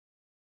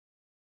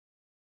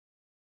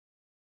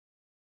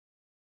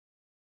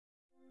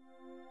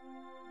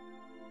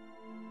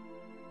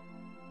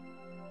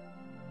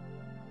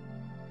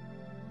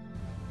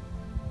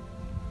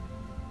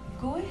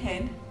Go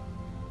ahead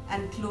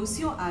and close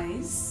your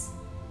eyes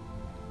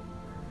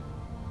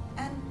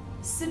and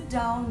sit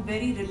down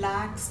very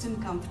relaxed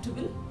and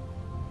comfortable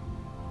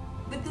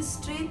with a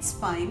straight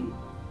spine.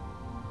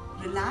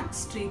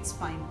 Relaxed straight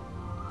spine,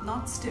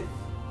 not stiff.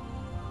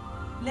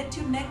 Let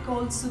your neck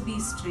also be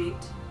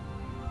straight.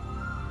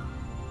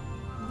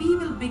 We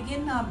will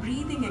begin our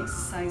breathing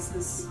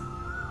exercises.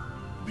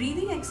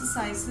 Breathing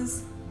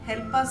exercises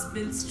help us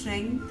build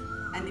strength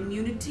and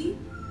immunity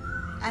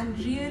and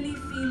really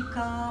feel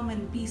calm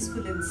and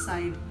peaceful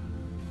inside.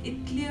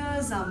 It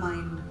clears our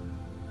mind.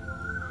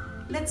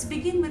 Let's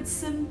begin with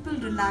simple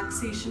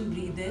relaxation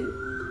breathing.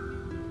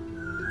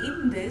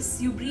 In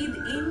this, you breathe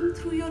in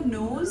through your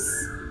nose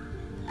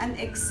and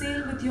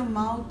exhale with your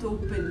mouth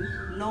open.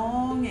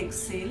 Long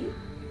exhale,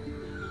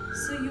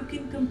 so you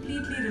can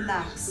completely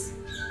relax.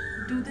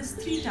 Do this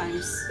 3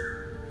 times.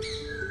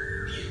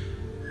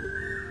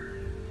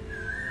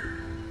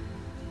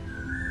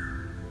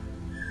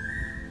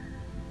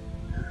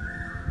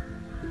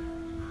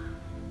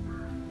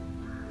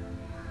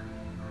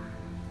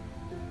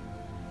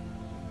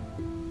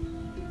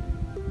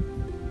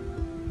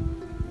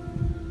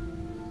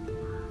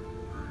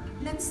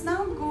 Let's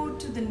now go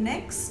to the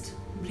next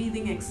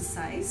breathing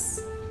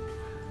exercise.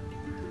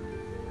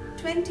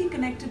 20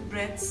 connected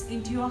breaths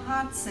into your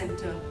heart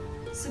center.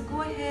 So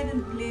go ahead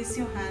and place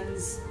your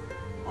hands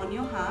on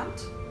your heart.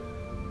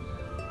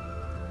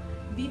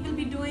 We will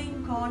be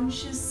doing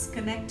conscious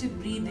connected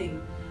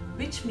breathing,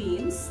 which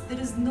means there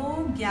is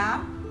no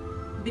gap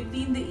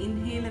between the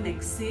inhale and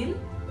exhale.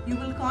 You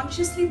will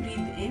consciously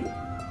breathe in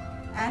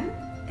and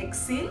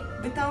exhale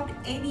without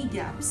any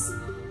gaps.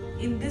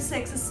 In this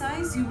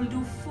exercise, you will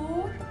do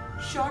 4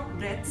 short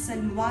breaths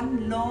and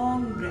 1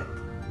 long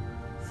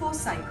breath. 4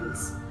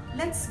 cycles.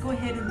 Let's go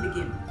ahead and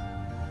begin.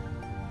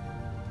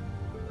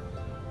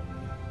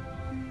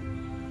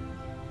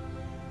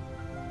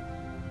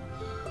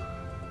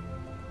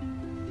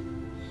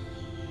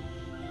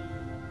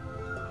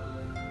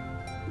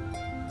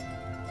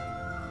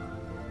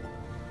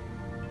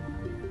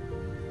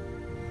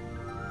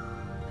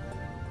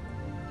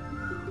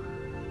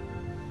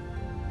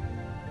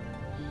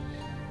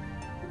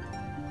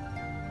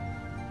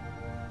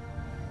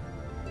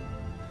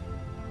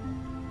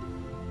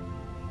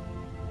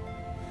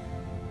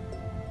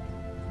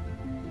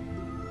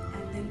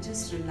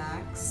 Just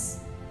relax.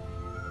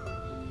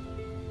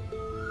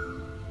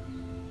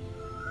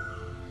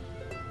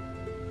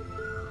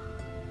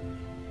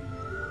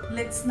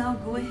 Let's now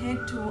go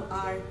ahead to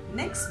our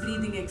next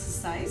breathing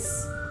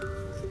exercise.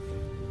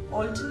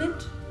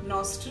 Alternate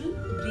nostril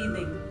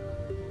breathing.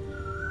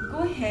 Go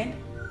ahead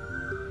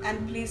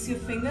and place your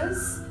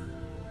fingers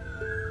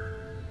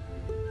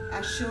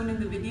as shown in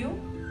the video.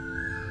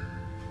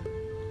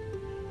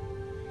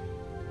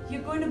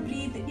 You're going to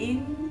breathe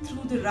in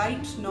through the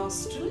right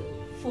nostril,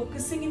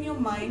 focusing in your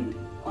mind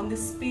on the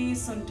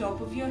space on top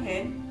of your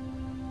head.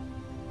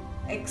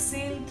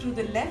 Exhale through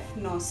the left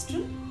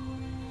nostril.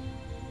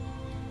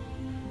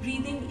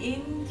 Breathing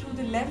in through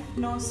the left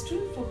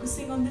nostril,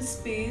 focusing on the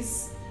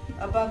space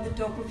above the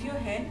top of your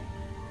head.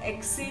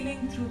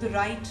 Exhaling through the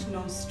right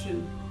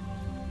nostril.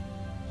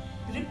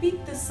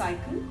 Repeat the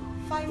cycle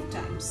 5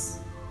 times.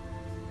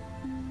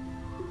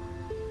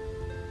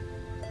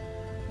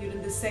 You're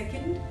in the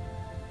second.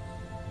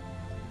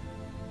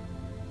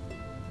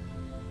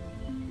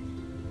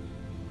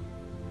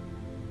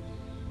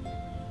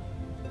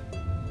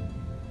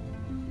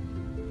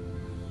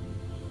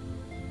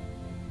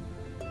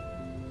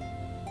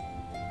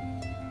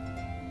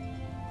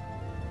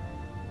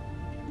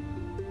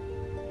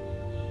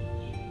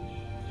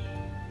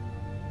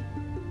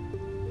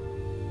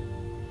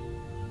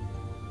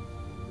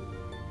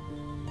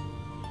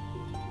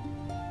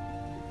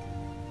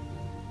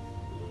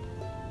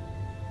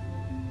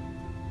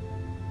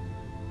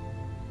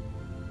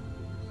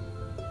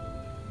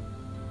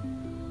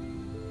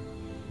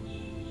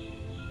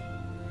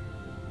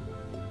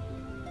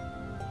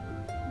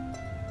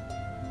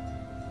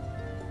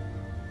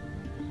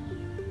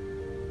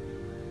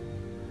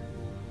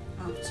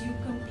 After you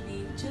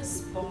complete,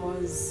 just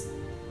pause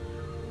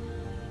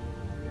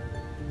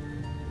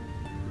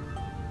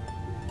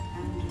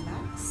and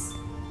relax.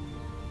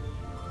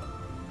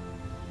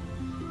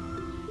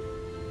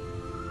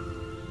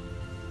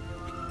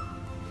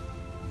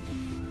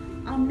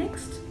 Our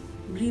next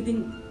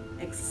breathing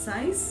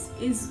exercise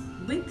is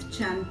with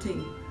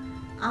chanting.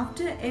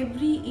 After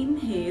every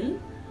inhale,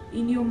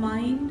 in your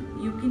mind,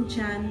 you can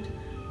chant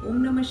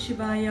Om Namah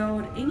Shivaya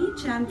or any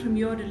chant from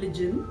your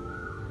religion,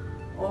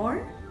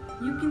 or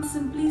you can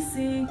simply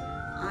say,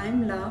 I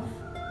am love,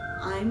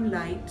 I am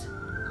light,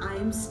 I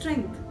am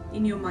strength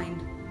in your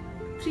mind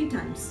 3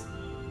 times.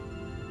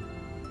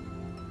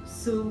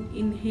 So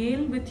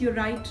inhale with your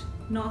right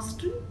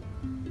nostril.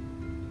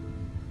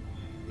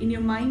 In your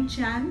mind,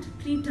 chant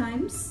 3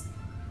 times,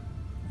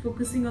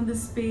 focusing on the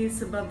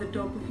space above the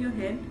top of your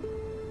head.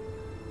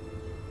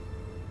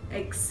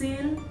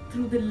 Exhale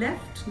through the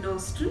left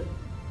nostril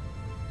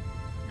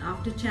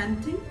after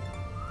chanting.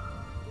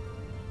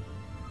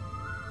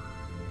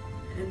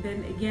 And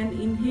then again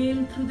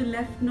inhale through the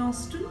left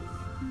nostril.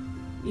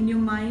 In your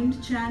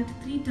mind, chant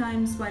 3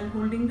 times while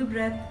holding the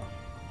breath.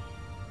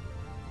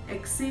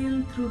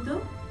 Exhale through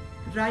the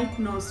right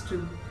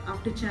nostril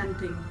after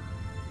chanting.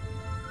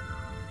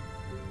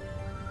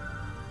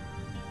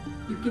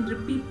 You can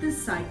repeat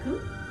this cycle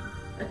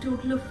a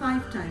total of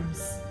 5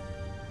 times.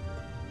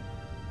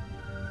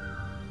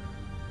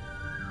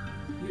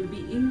 You'll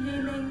be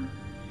inhaling,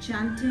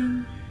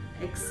 chanting,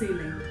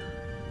 exhaling.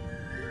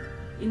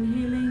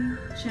 Inhaling,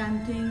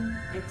 chanting,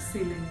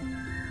 exhaling.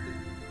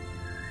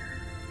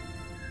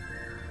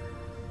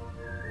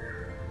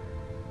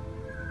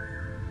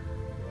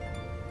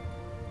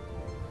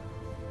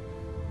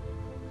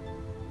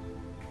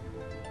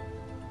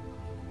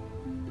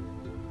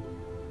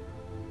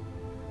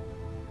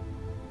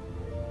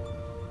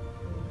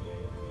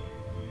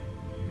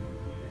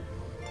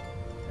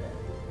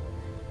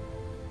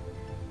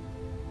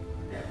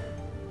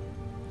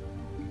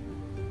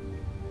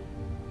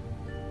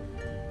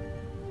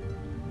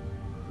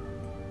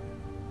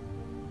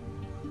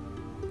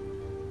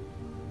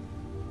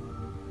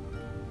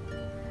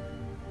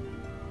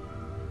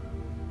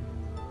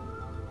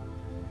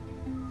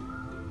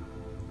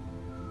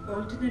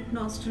 Alternate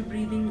nostril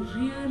breathing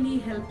really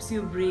helps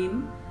your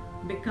brain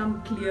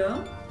become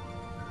clear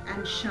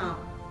and sharp.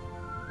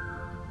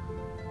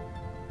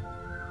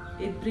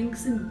 It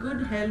brings in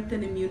good health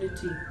and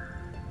immunity.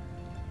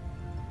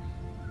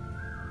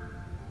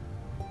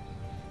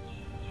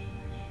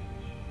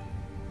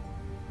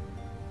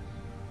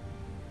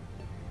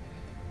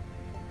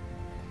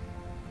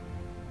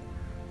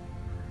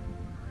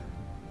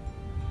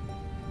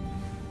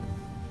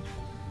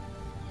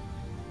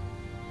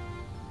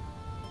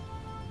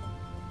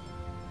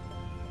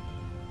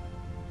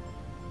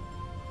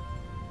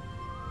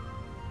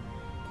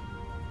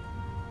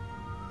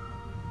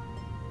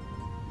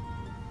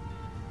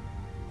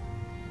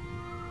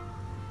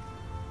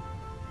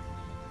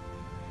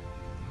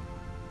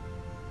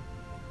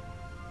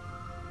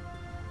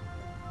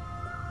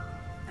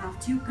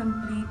 After you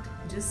complete,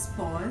 just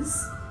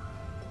pause.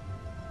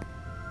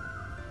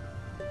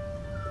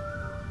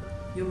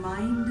 Your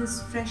mind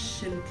is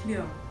fresh and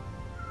clear.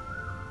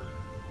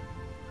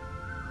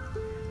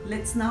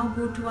 Let's now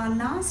go to our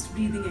last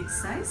breathing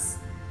exercise,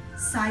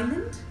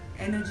 silent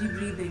energy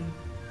breathing.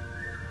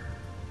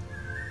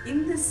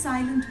 In this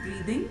silent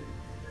breathing,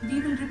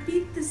 we will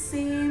repeat the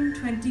same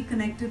 20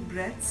 connected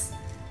breaths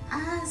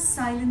as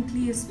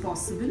silently as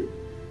possible,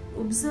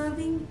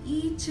 observing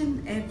each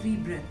and every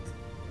breath.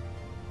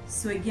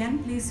 So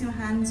again, place your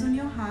hands on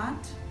your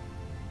heart.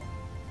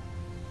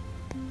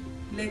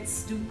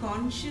 Let's do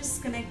conscious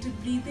connected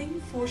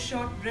breathing, 4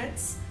 short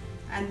breaths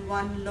and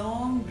 1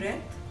 long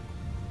breath,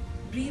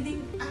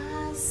 breathing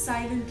as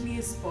silently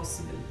as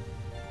possible.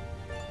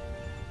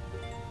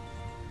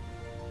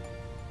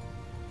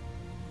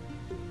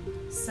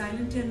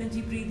 Silent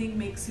energy breathing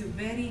makes you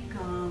very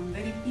calm,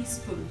 very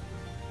peaceful.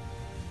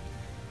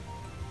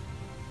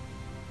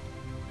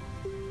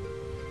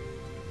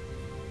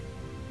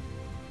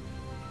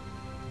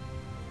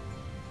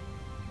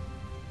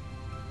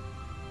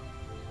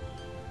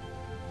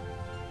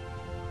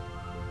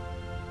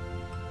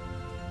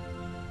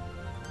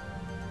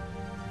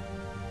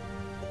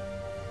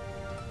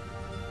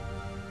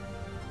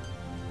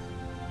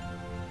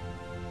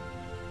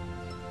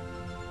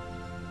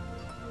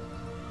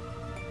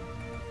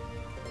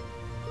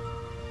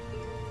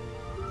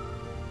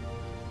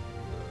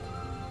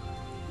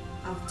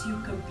 After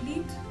you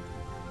complete,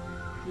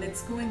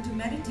 let's go into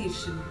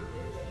meditation.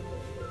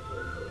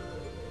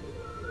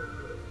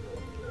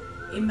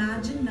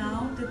 Imagine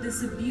now that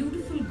there's a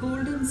beautiful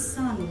golden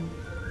sun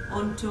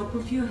on top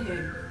of your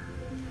head.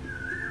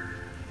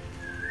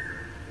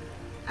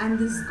 And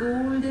this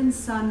golden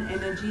sun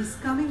energy is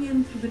coming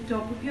in through the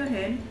top of your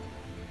head,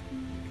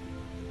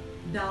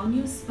 down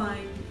your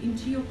spine,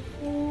 into your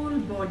whole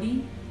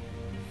body,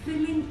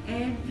 filling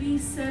every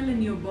cell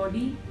in your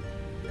body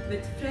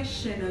with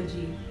fresh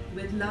energy,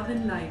 with love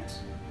and light.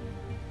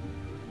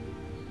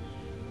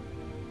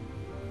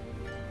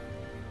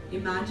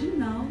 Imagine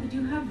now that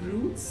you have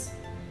roots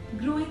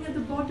growing at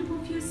the bottom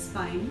of your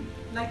spine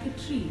like a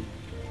tree,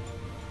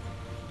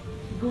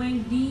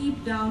 going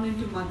deep down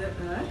into Mother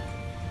Earth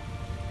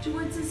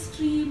towards a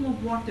stream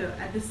of water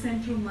at the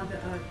center of Mother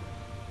Earth.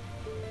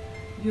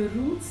 Your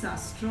roots are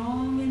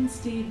strong and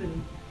stable.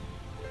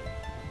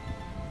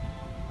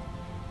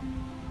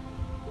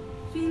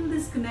 Feel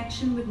this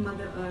connection with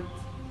Mother Earth.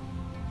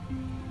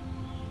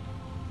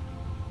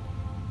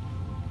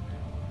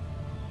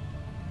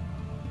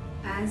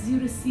 As you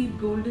receive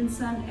golden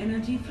sun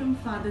energy from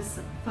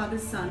Father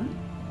Sun,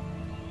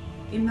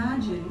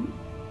 imagine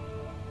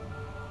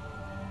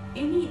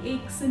any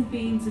aches and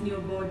pains in your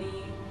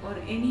body or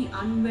any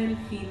unwell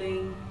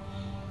feeling,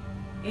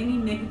 any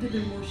negative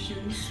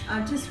emotions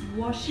are just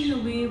washing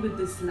away with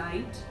this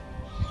light,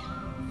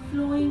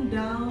 flowing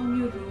down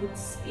your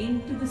roots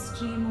into the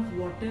stream of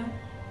water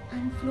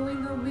and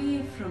flowing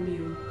away from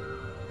you.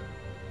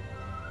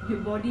 Your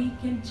body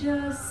can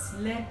just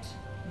let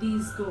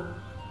these go.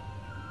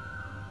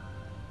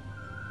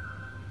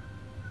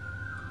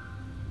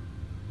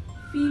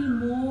 Feel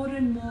more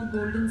and more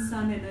golden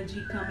sun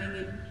energy coming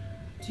in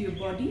to your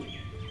body,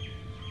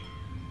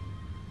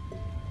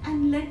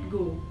 and let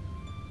go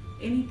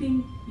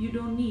anything you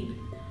don't need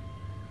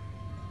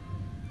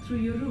through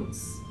your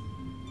roots.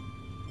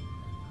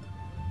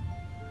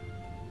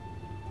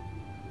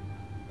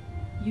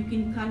 You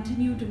can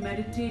continue to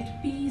meditate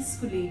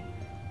peacefully,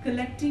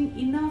 collecting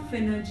enough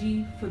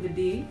energy for the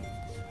day.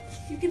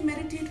 You can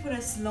meditate for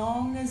as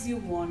long as you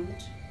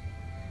want,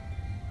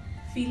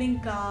 feeling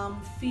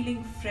calm,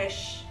 feeling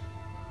fresh,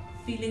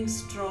 feeling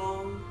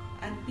strong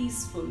and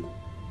peaceful.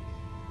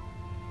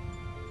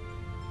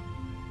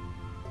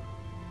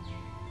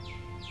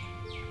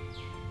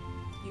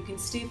 You can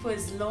stay for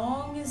as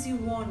long as you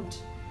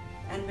want,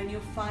 and when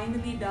you're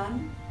finally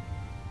done,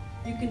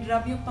 you can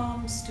rub your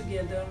palms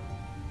together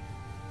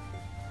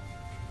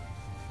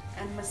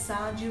and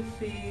massage your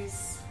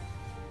face,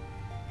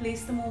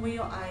 place them over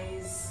your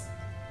eyes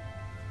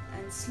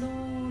and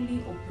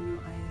slowly open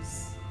your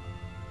eyes.